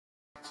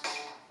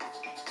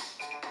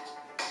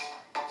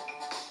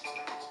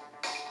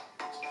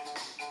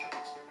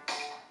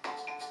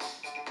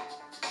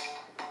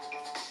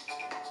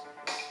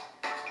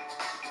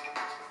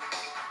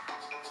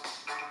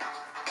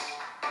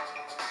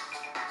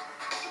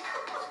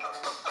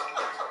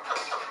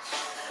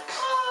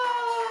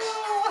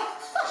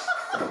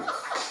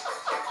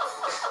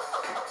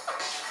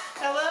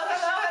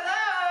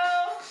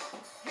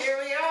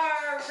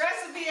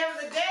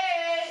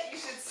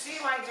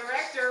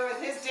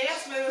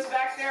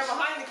there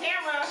behind the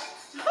camera.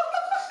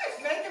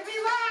 It's making me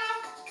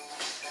laugh.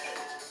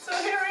 So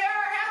here we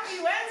are,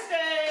 happy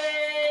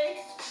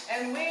Wednesday.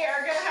 And we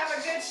are going to have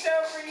a good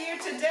show for you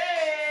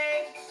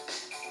today.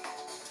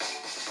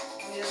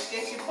 Let me just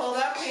get you pulled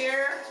up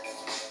here.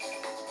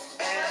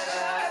 And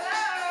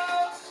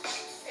hello.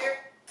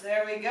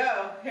 There we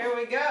go. Here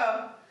we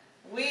go.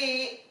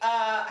 We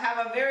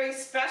have a very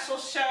special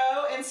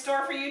show in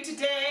store for you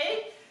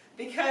today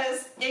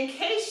because in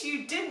case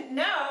you didn't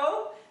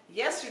know,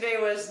 yesterday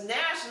was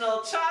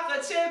National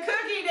Chocolate Chip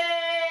Cookie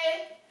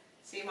Day.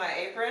 See my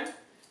apron?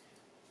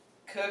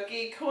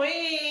 Cookie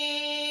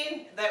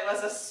Queen. That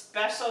was a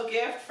special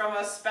gift from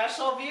a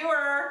special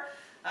viewer.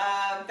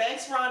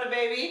 Thanks, Rhonda,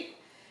 baby.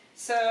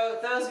 So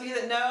those of you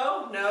that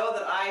know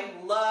that I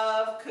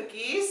love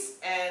cookies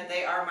and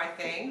they are my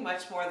thing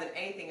much more than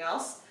anything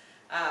else.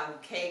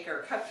 Cake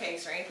or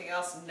cupcakes or anything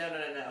else, no.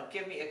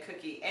 Give me a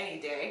cookie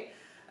any day.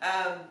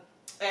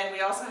 And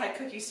we also had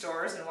cookie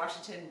stores in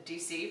Washington,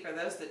 D.C. For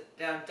those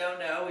that don't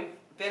know, we've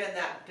been in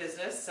that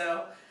business.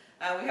 So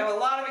we have a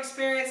lot of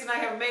experience and I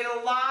have made a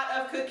lot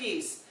of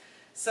cookies.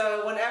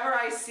 So whenever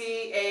I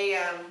see a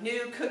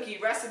new cookie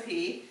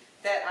recipe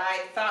that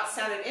I thought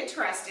sounded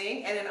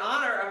interesting, and in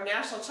honor of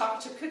National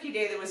Chocolate Chip Cookie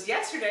Day that was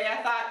yesterday,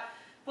 I thought,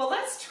 well,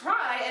 let's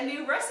try a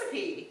new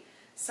recipe.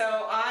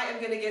 So I am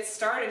going to get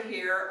started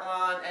here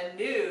on a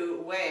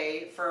new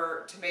way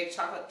to make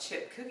chocolate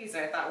chip cookies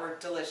that I thought were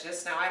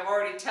delicious. Now I've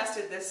already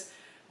tested this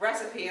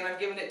recipe and I've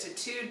given it to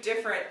 2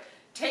 different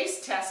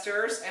taste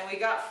testers and we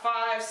got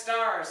 5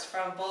 stars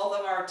from both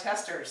of our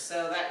testers.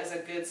 So that is a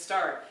good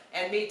start.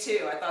 And me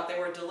too. I thought they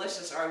were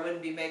delicious or I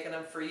wouldn't be making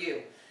them for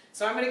you.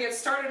 So I'm going to get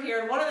started here.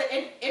 And one of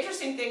the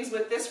interesting things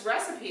with this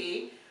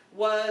recipe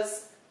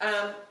was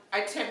I'm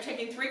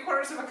taking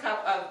 3/4 of a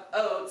cup of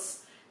oats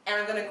and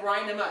I'm going to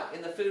grind them up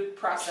in the food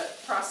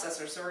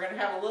processor. So we're going to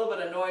have a little bit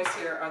of noise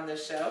here on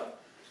this show,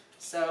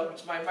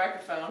 which my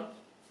microphone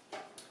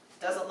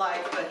doesn't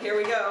like, but here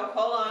we go.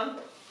 Hold on. I'm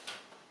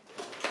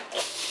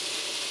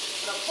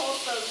going to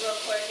pulse those real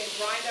quick and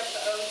grind up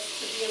the oats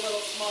to be a little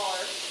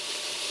smaller.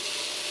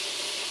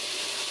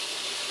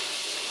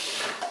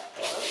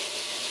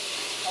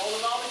 Hold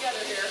it all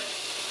together here.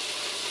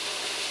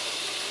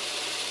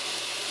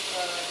 So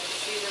you can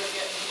see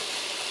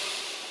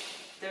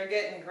they're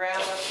getting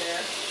ground up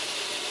there.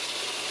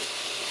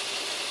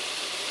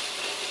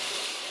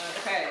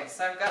 Okay,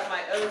 so I've got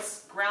my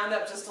oats ground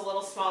up just a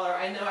little smaller.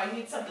 I know I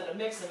need something to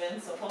mix them in,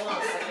 so hold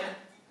on a second.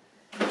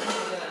 I'm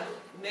going to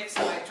mix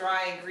my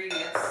dry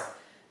ingredients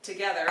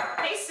together.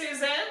 Hey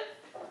Susan!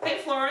 Hey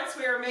Florence,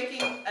 we are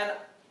making an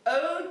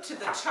ode to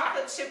the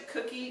chocolate chip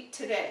cookie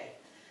today.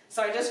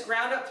 So I just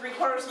ground up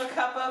 3/4 of a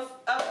cup of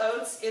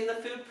oats in the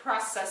food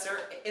processor.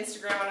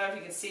 Instagram, I don't know if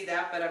you can see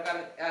that, but I've got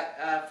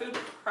a food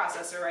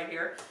processor right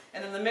here.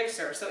 And then the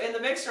mixer. So in the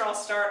mixer I'll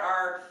start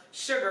our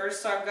sugars.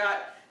 So I've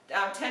got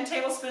 10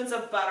 tablespoons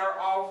of butter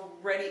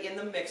already in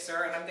the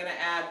mixer. And I'm going to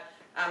add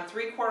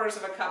 3/4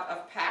 of a cup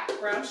of packed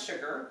brown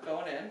sugar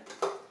going in.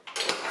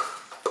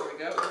 There we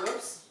go.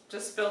 Whoops.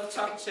 Just spilled the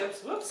chocolate chips.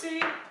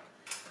 Whoopsie. I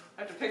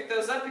have to pick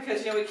those up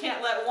because, we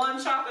can't let one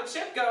chocolate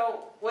chip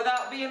go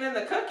without being in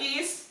the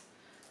cookies.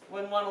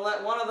 Wouldn't want to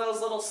let one of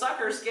those little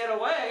suckers get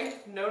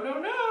away.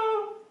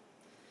 No.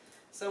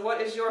 So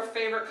what is your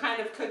favorite kind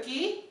of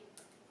cookie?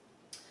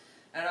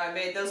 And I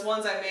made those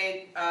ones I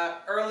made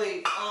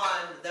early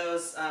on,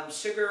 those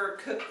sugar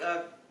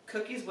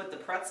cookies with the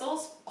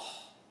pretzels.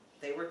 Oh,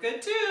 they were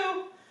good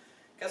too.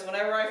 Because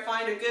whenever I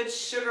find a good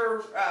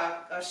sugar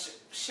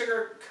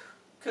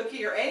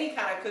cookie or any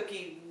kind of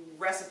cookie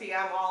recipe,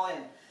 I'm all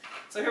in.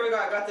 So here we go,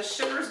 I've got the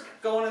sugars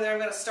going in there. I'm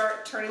going to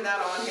start turning that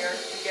on here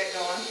to get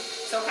going.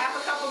 So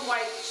 1/2 cup of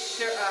white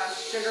sugar,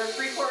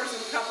 3/4 of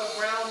a cup of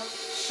brown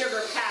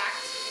sugar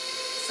packed.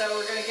 So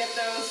we're going to get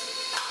those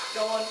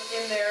going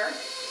in there.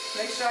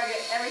 Make sure I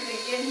get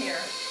everything in here.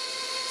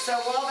 So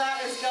while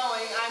that is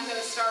going, I'm going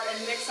to start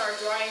and mix our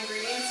dry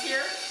ingredients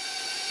here.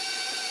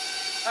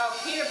 Oh,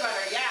 peanut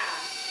butter,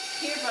 yeah.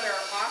 Peanut butter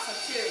are awesome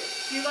too.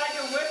 Do you like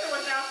it with or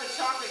without the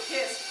chocolate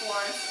kiss,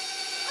 Florence?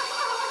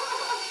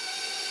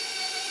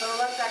 So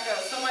let that go.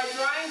 So my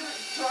dry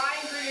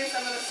ingredients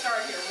I'm going to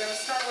start here. We're going to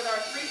start with our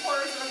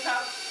 3/4 of a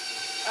cup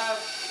of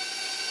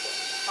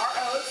our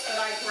oats that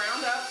I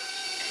ground up.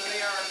 So they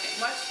are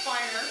much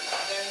finer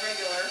than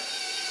regular.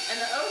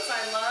 And the oats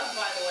I love,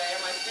 by the way,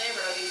 are my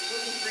favorite, are these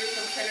gluten-free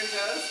from Trader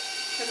Joe's.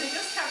 Because they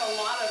just have a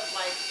lot of,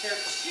 they're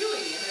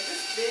chewy and they're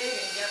just big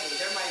and yummy.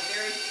 They're my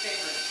very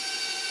favorite.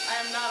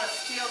 I am not a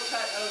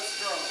steel-cut oats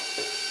girl.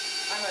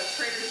 I'm a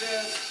Trader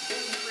Joe's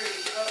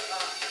gluten-free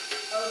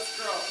oats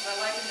girl because I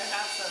like them to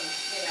have some,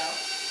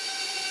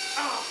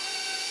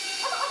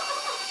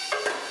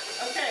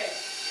 Okay,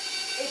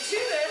 to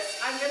this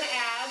I'm going to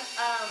add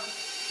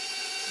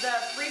the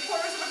 3/4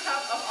 of a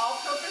cup of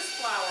all-purpose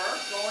flour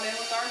going in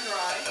with our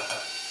dry.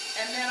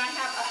 And then I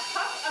have a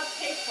cup of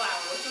cake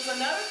flour, which was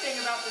another thing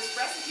about this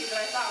recipe that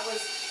I thought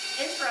was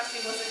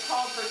interesting, was it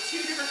called for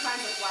 2 different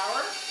kinds of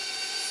flour.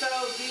 So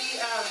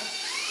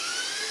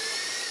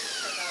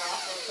turn that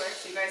off real quick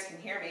so you guys can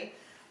hear me.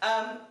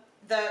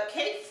 the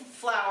cake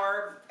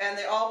flour and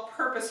the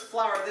all-purpose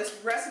flour, this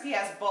recipe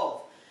has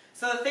both.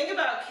 So the thing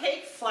about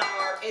cake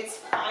flour, it's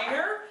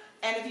finer,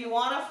 and if you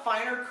want a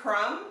finer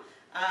crumb,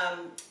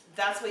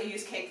 that's what you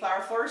use cake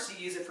flour for. So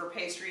you use it for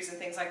pastries and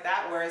things like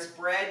that, whereas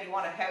bread, you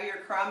want a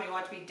heavier crumb, you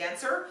want it to be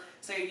denser,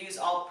 so you use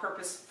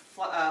all-purpose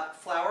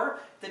flour.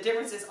 The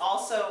difference is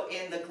also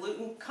in the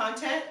gluten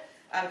content.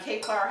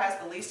 Cake flour has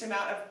the least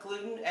amount of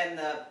gluten, and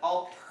the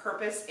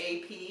all-purpose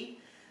AP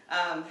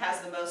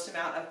has the most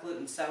amount of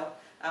gluten. So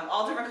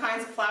all different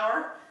kinds of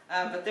flour,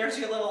 but there's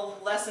your little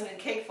lesson in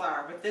cake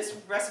flour. But this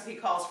recipe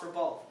calls for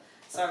both.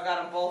 So I've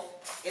got them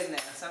both in there.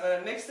 So I'm going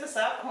to mix this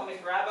up. Let me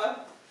grab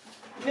a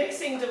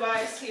mixing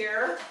device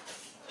here.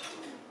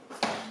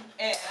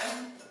 And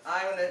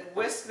I'm going to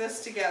whisk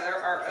this together,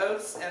 our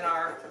oats and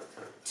our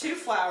 2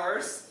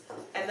 flours.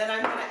 And then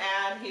I'm going to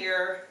add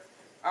here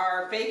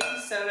our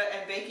baking soda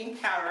and baking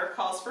powder,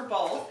 calls for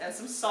both, and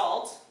some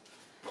salt.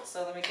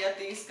 So let me get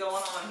these going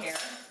on here.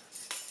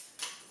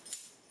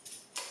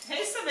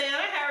 Hey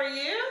Savannah, how are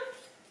you?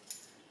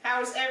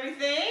 How's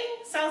everything?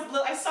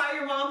 I saw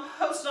your mom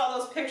posted all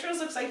those pictures.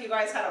 Looks like you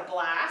guys had a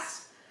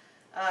blast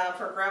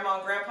for Grandma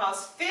and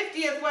Grandpa's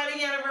 50th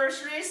wedding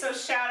anniversary. So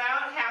shout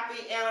out,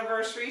 happy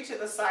anniversary to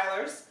the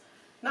Seilers.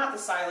 Not the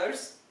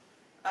Seilers.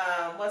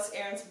 What's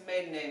Aaron's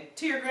maiden name?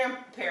 To your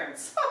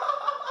grandparents.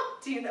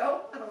 Do you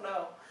know? I don't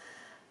know.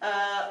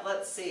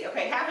 Let's see.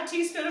 Okay, half a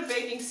teaspoon of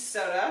baking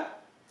soda.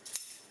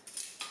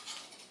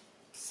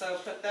 So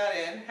put that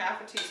in,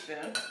 half a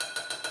teaspoon.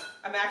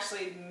 I'm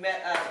actually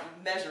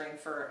measuring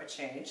for a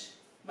change,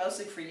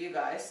 mostly for you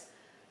guys.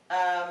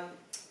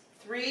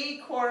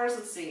 3/4,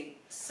 let's see,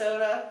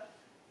 soda,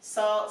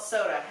 salt,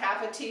 soda.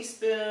 Half a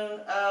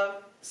teaspoon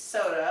of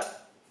soda.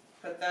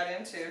 Put that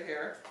into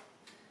here.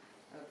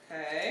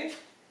 Okay.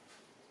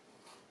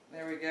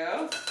 There we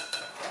go.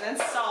 And then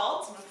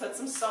salt. I'm going to put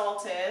some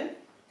salt in.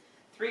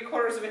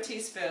 3/4 of a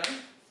teaspoon.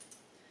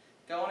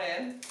 Going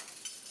in.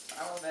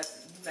 I will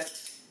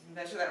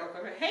measure that real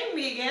quick. Hey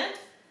Megan!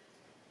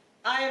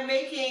 I am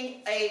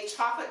making a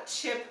chocolate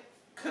chip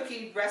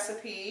cookie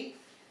recipe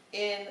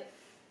in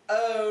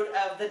ode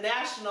of the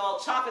National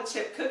Chocolate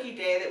Chip Cookie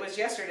Day that was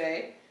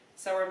yesterday.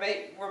 So we're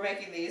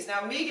making these.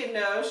 Now Megan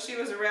knows, she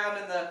was around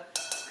in the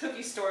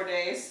cookie store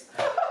days.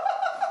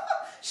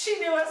 She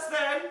knew us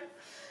then.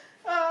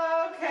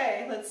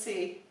 Okay, let's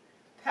see.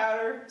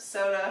 Powder,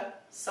 soda,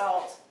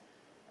 salt.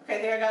 Okay,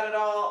 there I got it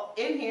all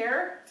in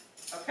here.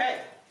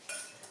 Okay,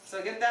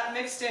 so get that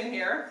mixed in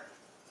here.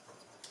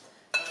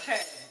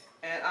 Okay,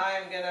 and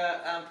I'm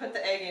gonna put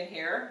the egg in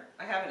here.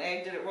 I have an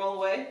egg. Did it roll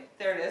away?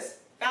 There it is.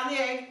 Found the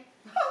egg.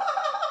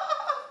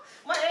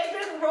 My egg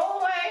didn't roll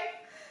away.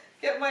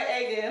 Get my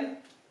egg in.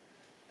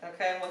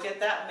 Okay, and we'll get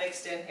that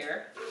mixed in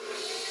here.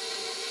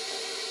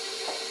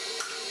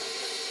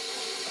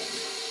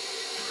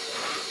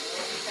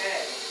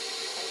 Okay.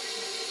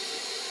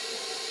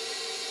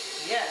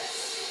 Yes.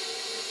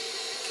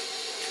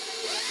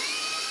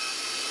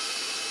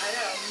 I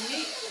know.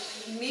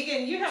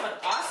 Megan, you have an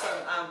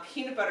awesome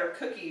peanut butter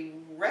cookie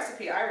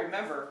recipe. I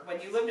remember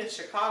when you lived in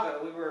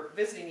Chicago, we were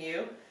visiting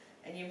you,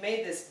 and you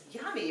made this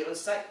yummy. It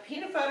was like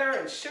peanut butter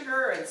and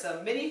sugar and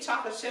some mini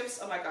chocolate chips.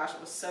 Oh my gosh,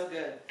 it was so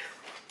good.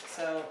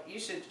 So you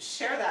should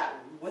share that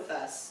with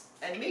us.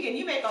 And Megan,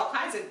 you make all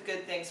kinds of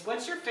good things.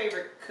 What's your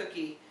favorite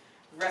cookie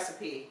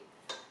recipe?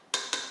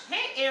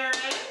 Hey, Erin.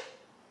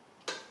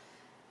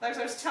 Like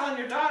I was telling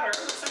your daughter, it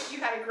looks like you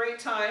had a great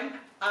time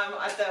on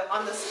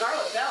the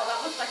Scarlet Belle.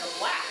 That looked like a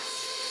blast.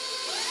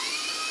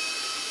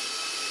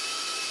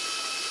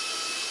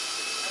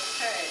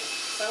 Okay,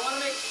 so I want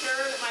to make sure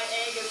that my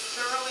egg is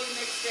thoroughly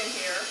mixed in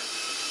here,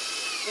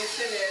 which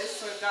it is.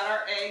 So we've got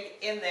our egg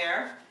in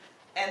there,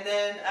 and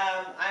then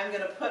I'm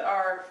going to put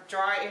our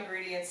dry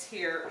ingredients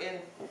here in.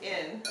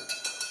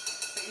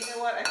 But you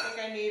know what? I think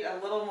I need a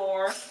little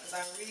more, as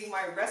I'm reading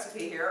my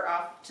recipe here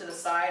off to the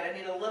side. I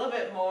need a little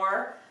bit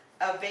more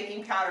of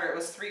baking powder. It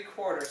was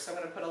 3/4, so I'm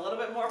going to put a little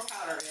bit more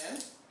powder in.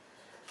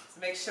 So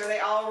make sure they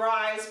all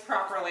rise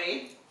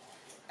properly.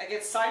 I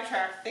get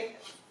sidetracked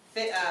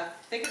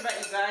thinking about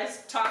you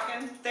guys,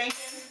 talking,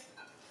 thinking.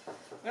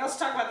 We also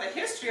talk about the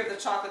history of the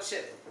chocolate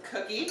chip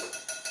cookie.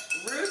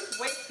 Ruth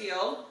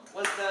Wakefield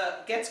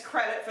gets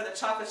credit for the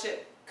chocolate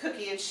chip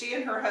cookie, and she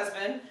and her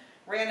husband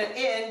ran an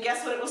inn.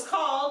 Guess what it was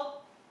called?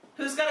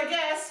 Who's got a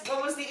guess?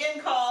 What was the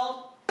inn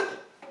called?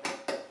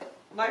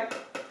 My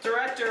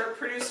director,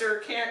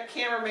 producer,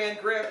 cameraman,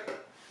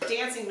 Grip,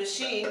 dancing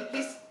machine.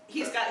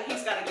 He's got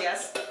a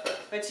guess.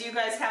 But do you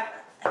guys have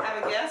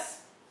a guess?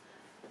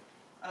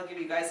 I'll give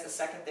you guys a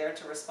second there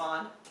to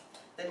respond.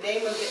 The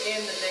name of the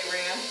inn that they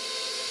ran.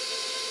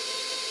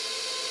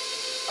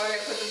 Oh, I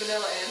gotta put the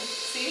vanilla in.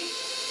 See?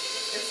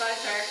 It's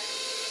sidetracked.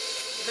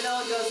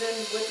 Vanilla goes in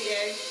with the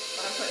egg,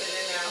 but I'm putting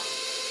it in now.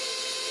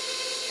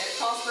 And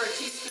it calls for a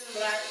teaspoon,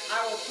 but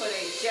I will put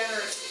a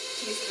generous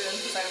teaspoon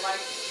because I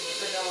like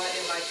vanilla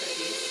in my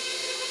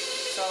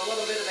cookies. So a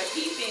little bit of a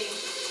heaping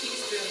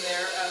teaspoon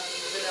there of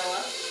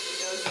vanilla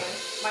goes in.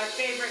 My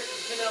favorite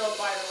vanilla,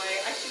 by the way,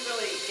 I should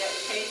really get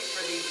paid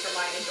for these for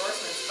my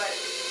endorsements, but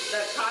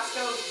The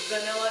Costco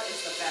vanilla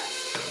is the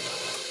best.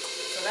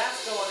 So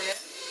that's going in.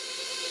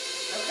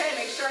 Okay,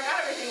 make sure I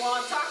got everything while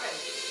I'm talking.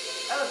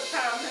 Oh,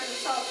 powder,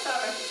 salt,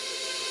 butter,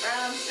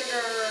 brown sugar.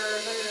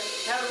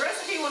 Now the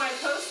recipe, when I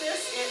post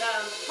this, it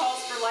calls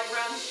for light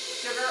brown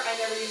sugar. I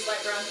never use light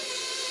brown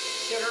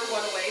sugar,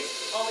 what a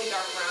waste, only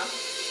dark brown.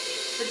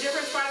 The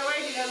difference, by the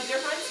way, do you know the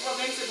difference?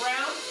 What makes it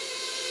brown?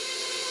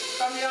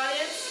 From the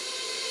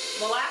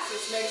audience?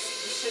 Molasses makes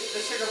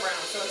the sugar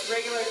brown. So it's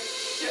regular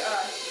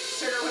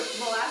sugar with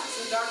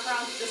molasses, and dark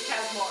brown just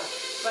has more.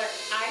 But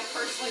I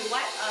personally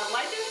like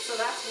it, so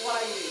that's what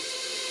I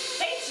use.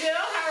 Hey Jill,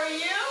 how are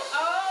you?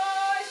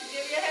 Oh, I should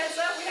give you a heads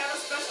up. We have a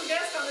special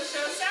guest on the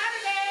show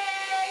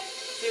Saturday.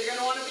 So you're going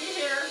to want to be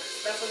here.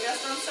 Special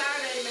guest on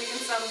Saturday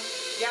making some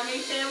yummy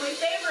family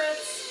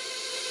favorites.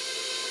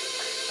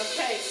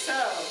 Okay, so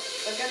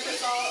we'll get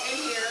this all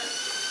in here.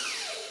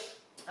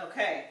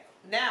 Okay,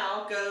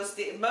 now goes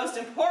the most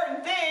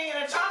important thing in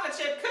a chocolate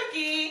chip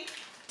cookie.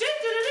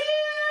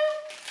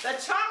 The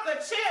chocolate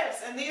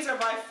chips, and these are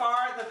by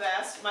far the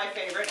best, my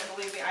favorite, and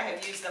believe me, I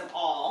have used them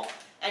all.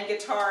 And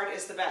Guittard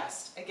is the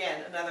best.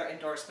 Again, another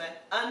endorsement,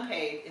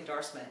 unpaid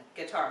endorsement.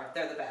 Guittard,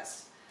 they're the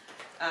best.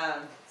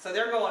 So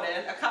they're going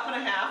in. 1.5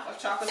 cups of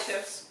chocolate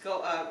chips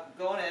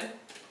going in.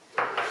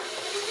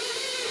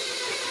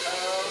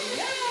 Oh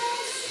yes!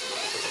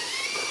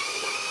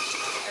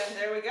 And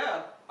there we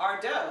go.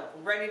 Our dough,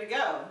 ready to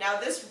go. Now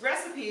this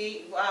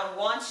recipe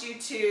wants you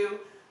to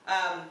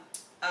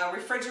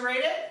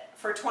refrigerate it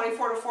for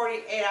 24 to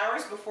 48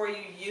 hours before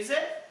you use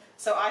it.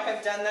 So I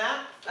have done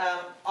that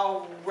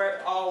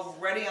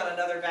already on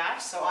another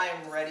batch, so I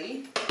am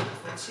ready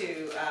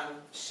to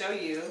show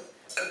you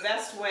the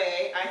best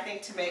way, I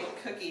think, to make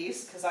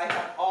cookies, because I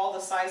have all the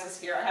sizes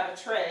here. I have a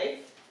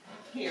tray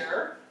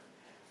here.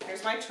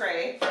 Here's my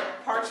tray.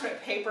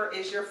 Parchment paper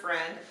is your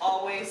friend.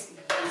 Always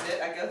use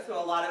it. I go through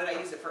a lot of it. I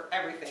use it for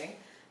everything,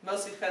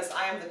 mostly because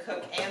I am the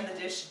cook and the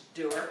dish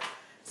doer.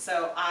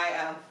 So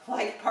I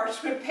like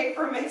parchment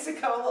paper, makes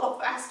it go a little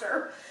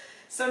faster.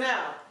 So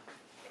now,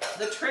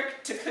 the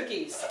trick to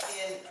cookies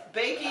in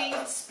baking,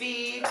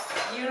 speed,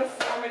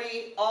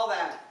 uniformity, all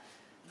that.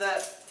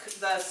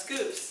 The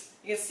scoops.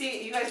 You can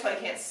see, you guys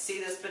probably can't see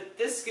this, but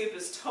this scoop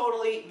is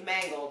totally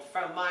mangled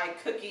from my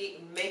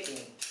cookie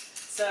making.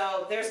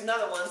 So there's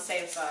another one,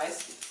 same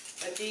size.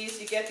 But these,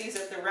 you get these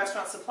at the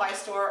restaurant supply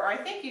store, or I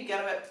think you get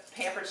them at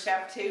Pampered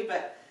Chef too,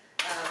 but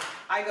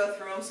I go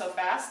through them so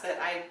fast that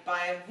I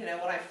buy them, you know,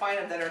 when I find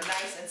them that are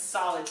nice and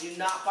solid. Do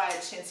not buy a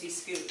chintzy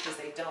scoop because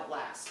they don't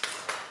last.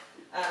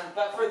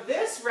 But for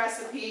this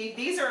recipe,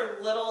 these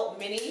are little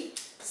mini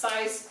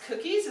size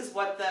cookies is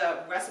what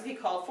the recipe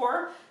called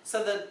for.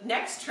 So the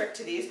next trick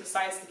to these,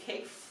 besides the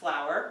cake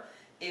flour,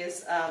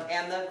 is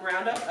and the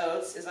ground up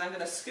oats, is I'm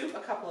going to scoop a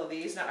couple of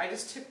these. Now I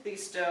just took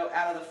these dough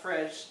out of the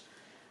fridge,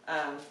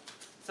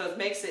 so it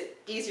makes it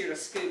easier to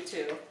scoop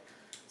too.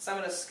 So I'm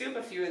going to scoop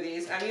a few of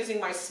these. I'm using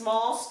my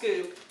small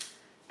scoop,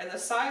 and the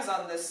size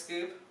on this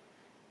scoop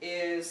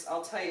is,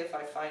 I'll tell you if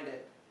I find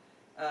it,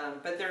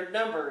 but they're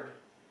numbered.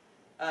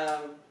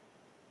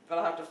 But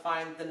I'll have to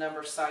find the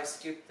number size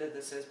scoop that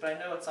this is. But I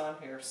know it's on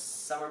here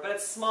somewhere. But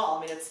it's small.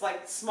 I mean, it's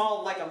like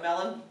small, like a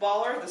melon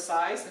baller, the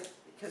size.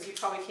 Because you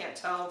probably can't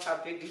tell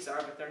how big these are,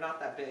 but they're not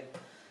that big.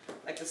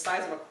 Like the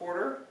size of a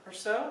quarter or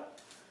so.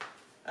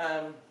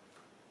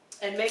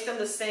 And make them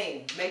the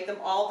same. Make them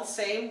all the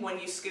same when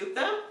you scoop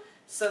them,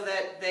 so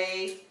that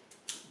they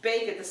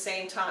bake at the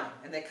same time.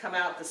 And they come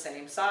out the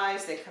same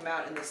size. They come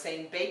out in the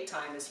same bake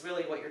time is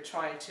really what you're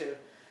trying to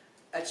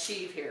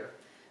achieve here.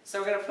 So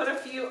we're going to put a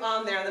few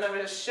on there, and then I'm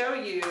going to show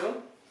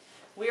you,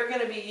 we are going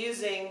to be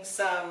using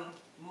some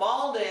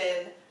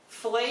Maldon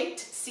flaked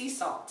sea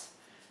salt.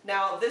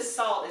 Now this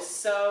salt is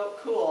so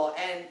cool,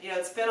 and you know,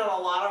 it's been on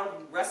a lot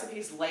of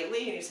recipes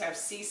lately. You just have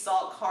sea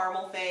salt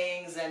caramel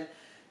things, and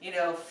you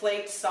know,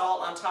 flaked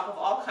salt on top of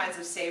all kinds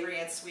of savory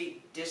and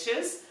sweet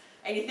dishes.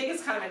 And you think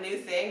it's kind of a new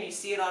thing. You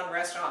see it on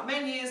restaurant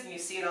menus, and you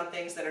see it on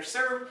things that are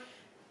served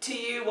to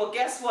you. Well,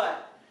 guess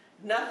what?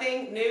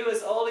 Nothing new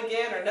is old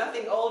again, or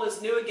nothing old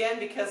is new again,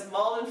 because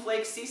Maldon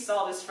Flake Sea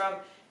Salt is from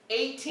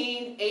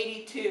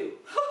 1882.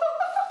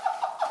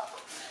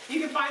 You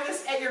can find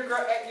this at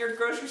your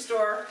grocery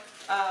store.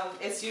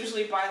 It's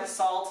usually by the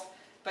salt,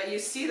 but you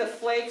see the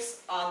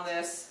flakes on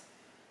this.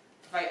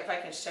 If I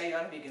can show you,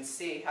 I don't know if you can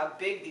see how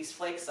big these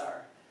flakes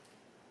are.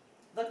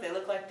 Look, they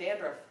look like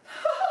dandruff.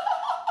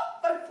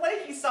 But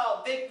flaky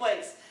salt, big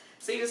flakes.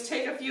 So you just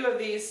take a few of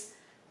these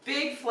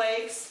big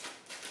flakes,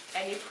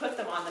 and you put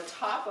them on the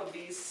top of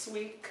these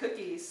sweet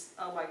cookies.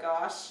 Oh my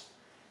gosh.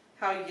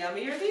 How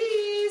yummy are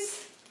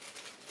these?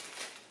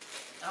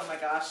 Oh my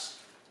gosh.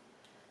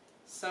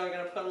 So we're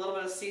going to put a little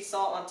bit of sea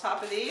salt on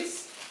top of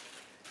these.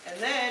 And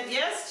then,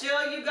 yes,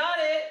 Jill, you got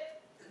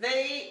it.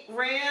 They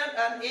ran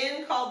an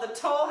inn called the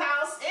Toll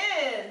House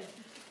Inn.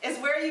 Is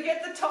where you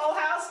get the Toll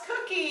House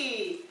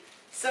cookie.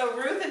 So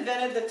Ruth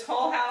invented the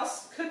Toll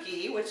House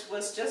cookie, which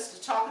was just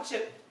a chocolate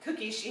chip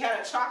cookie. She had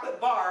a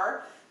chocolate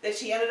bar that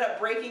she ended up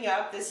breaking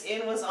up. This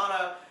inn was on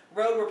a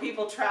road where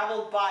people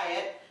traveled by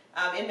it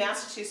in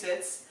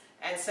Massachusetts,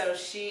 And so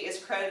she is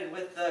credited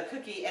with the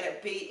cookie, and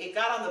it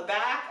got on the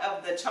back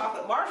of the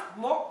chocolate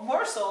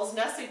morsels,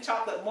 Nestle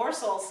chocolate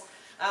morsels,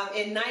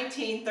 in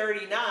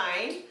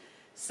 1939.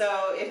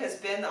 So it has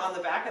been on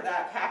the back of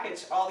that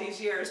package all these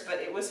years, but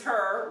it was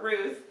her,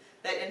 Ruth,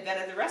 that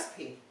invented the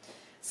recipe.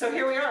 So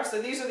here we are.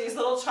 So these are these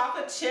little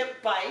chocolate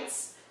chip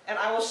bites, and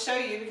I will show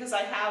you because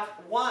I have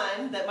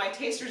one that my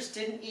tasters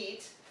didn't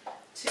eat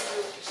to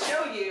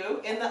show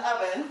you in the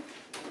oven.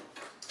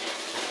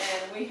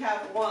 And we have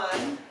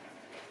one.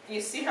 You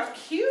see how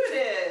cute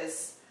it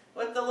is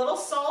with the little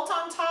salt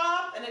on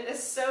top, and it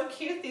is so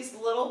cute, these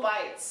little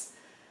bites.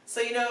 So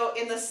you know,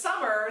 in the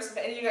summers, if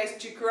any of you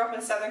guys grew up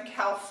in Southern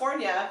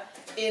California,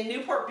 in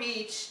Newport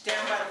Beach,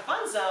 down by the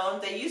Fun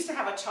Zone, they used to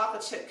have a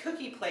chocolate chip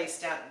cookie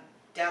place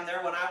down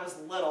there when I was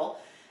little.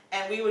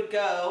 And we would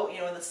go, you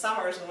know, in the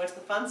summers when we went to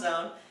the Fun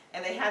Zone,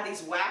 and they had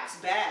these wax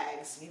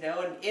bags, you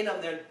know, and in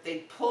them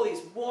they'd pull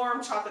these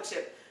warm chocolate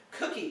chip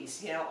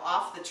cookies, you know,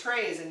 off the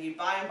trays, and you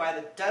buy them by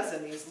the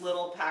dozen, these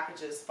little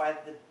packages by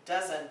the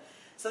dozen.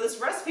 So this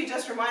recipe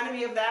just reminded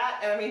me of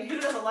that, and I mean, who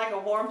doesn't like a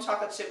warm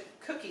chocolate chip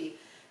cookie?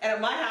 And at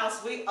my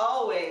house, we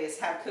always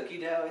have cookie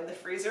dough in the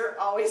freezer,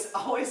 always,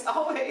 always,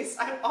 always.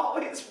 I'm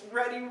always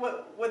ready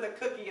with a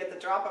cookie at the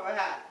drop of a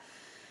hat.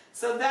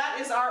 So that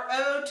is our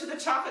ode to the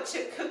chocolate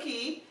chip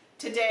cookie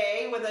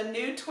today, with a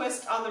new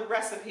twist on the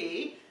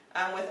recipe.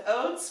 With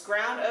oats,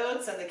 ground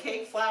oats, and the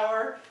cake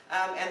flour,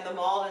 and the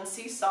malt and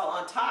sea salt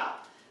on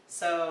top.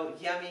 So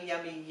yummy,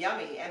 yummy,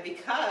 yummy. And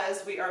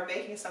because we are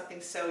making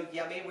something so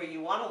yummy where you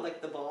want to lick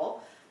the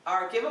bowl,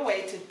 our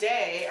giveaway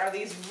today are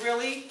these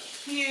really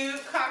cute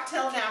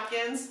cocktail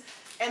napkins.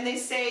 And they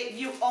say,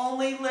 you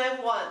only live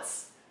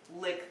once,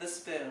 lick the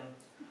spoon.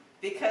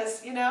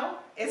 Because, you know,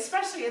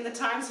 especially in the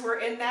times we're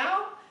in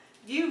now,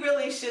 you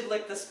really should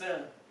lick the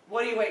spoon.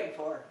 What are you waiting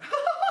for?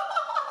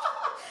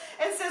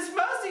 And since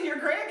most of your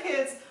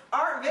grandkids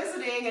aren't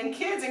visiting, and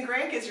kids and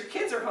grandkids, your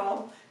kids are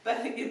home,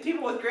 but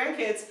people with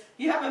grandkids,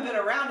 you haven't been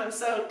around them,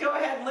 so go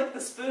ahead and lick the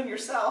spoon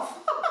yourself.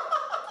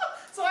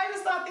 So I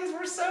just thought these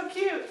were so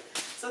cute.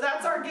 So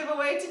that's our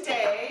giveaway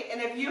today,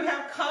 and if you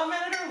have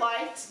commented or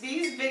liked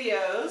these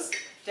videos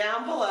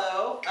down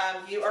below,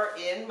 you are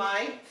in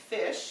my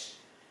fish.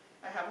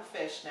 I have a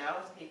fish now,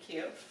 isn't he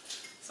cute?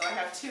 So I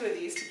have 2 of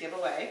these to give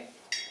away.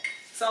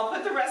 So I'll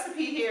put the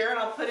recipe here, and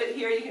I'll put it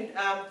here. You can,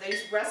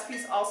 these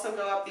recipes also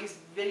go up, these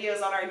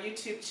videos on our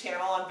YouTube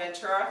channel on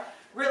Ventura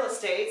Real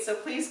Estate. So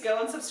please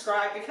go and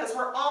subscribe, because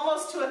we're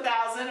almost to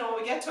 1,000, and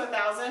when we get to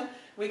 1,000,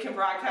 we can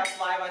broadcast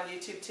live on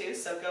YouTube too.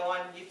 So go on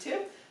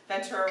YouTube,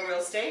 Ventura Real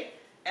Estate,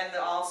 and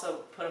they'll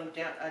also put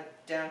them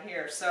down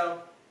here.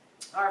 So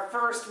our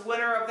first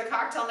winner of the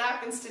cocktail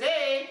napkins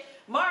today,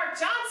 Mark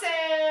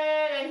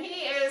Johnson, and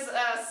he is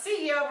a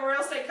CEO of a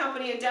real estate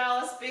company in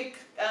Dallas, big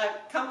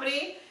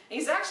company.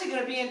 He's actually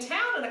going to be in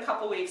town in a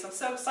couple weeks. I'm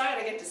so excited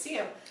I get to see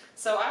him.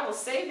 So I will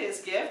save his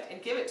gift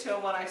and give it to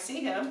him when I see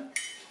him.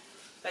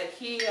 But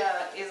he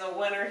is a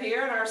winner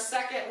here. And our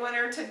second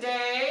winner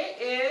today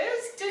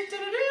is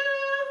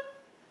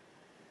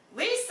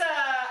Lisa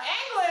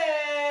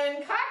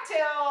Anglin,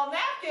 cocktail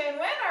napkin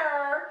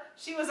winner.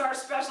 She was our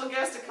special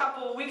guest a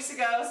couple of weeks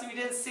ago. So if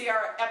you didn't see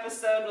our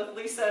episode with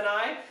Lisa and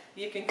I,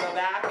 you can go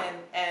back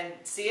and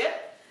see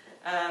it.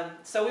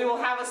 So we will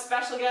have a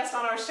special guest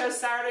on our show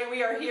Saturday.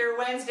 We are here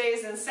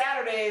Wednesdays and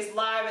Saturdays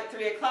live at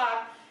 3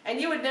 o'clock. And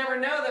you would never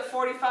know that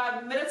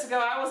 45 minutes ago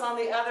I was on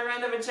the other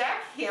end of a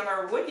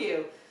jackhammer, would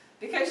you?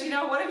 Because, you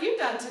know, what have you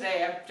done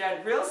today? I've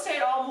done real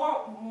estate all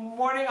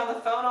morning, on the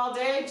phone all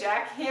day,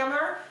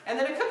 jackhammer, and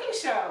then a cooking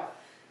show.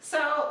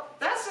 So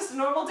that's just a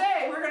normal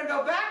day. We're going to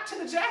go back to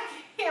the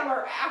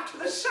jackhammer after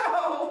the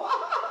show.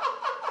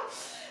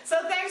 So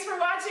thanks for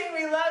watching.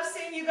 We love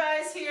seeing you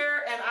guys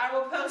here, and I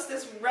will post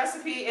this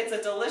recipe. It's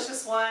a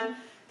delicious one,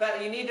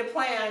 but you need to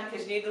plan,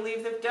 because you need to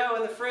leave the dough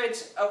in the fridge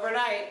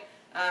overnight,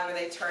 and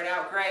they turn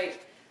out great.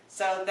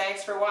 So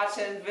thanks for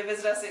watching.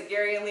 Visit us at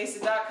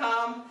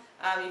GaryandLisa.com.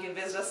 You can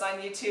visit us on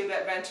YouTube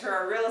at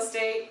Ventura Real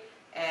Estate,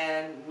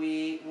 and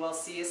we will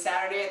see you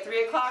Saturday at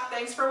 3 o'clock.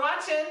 Thanks for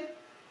watching.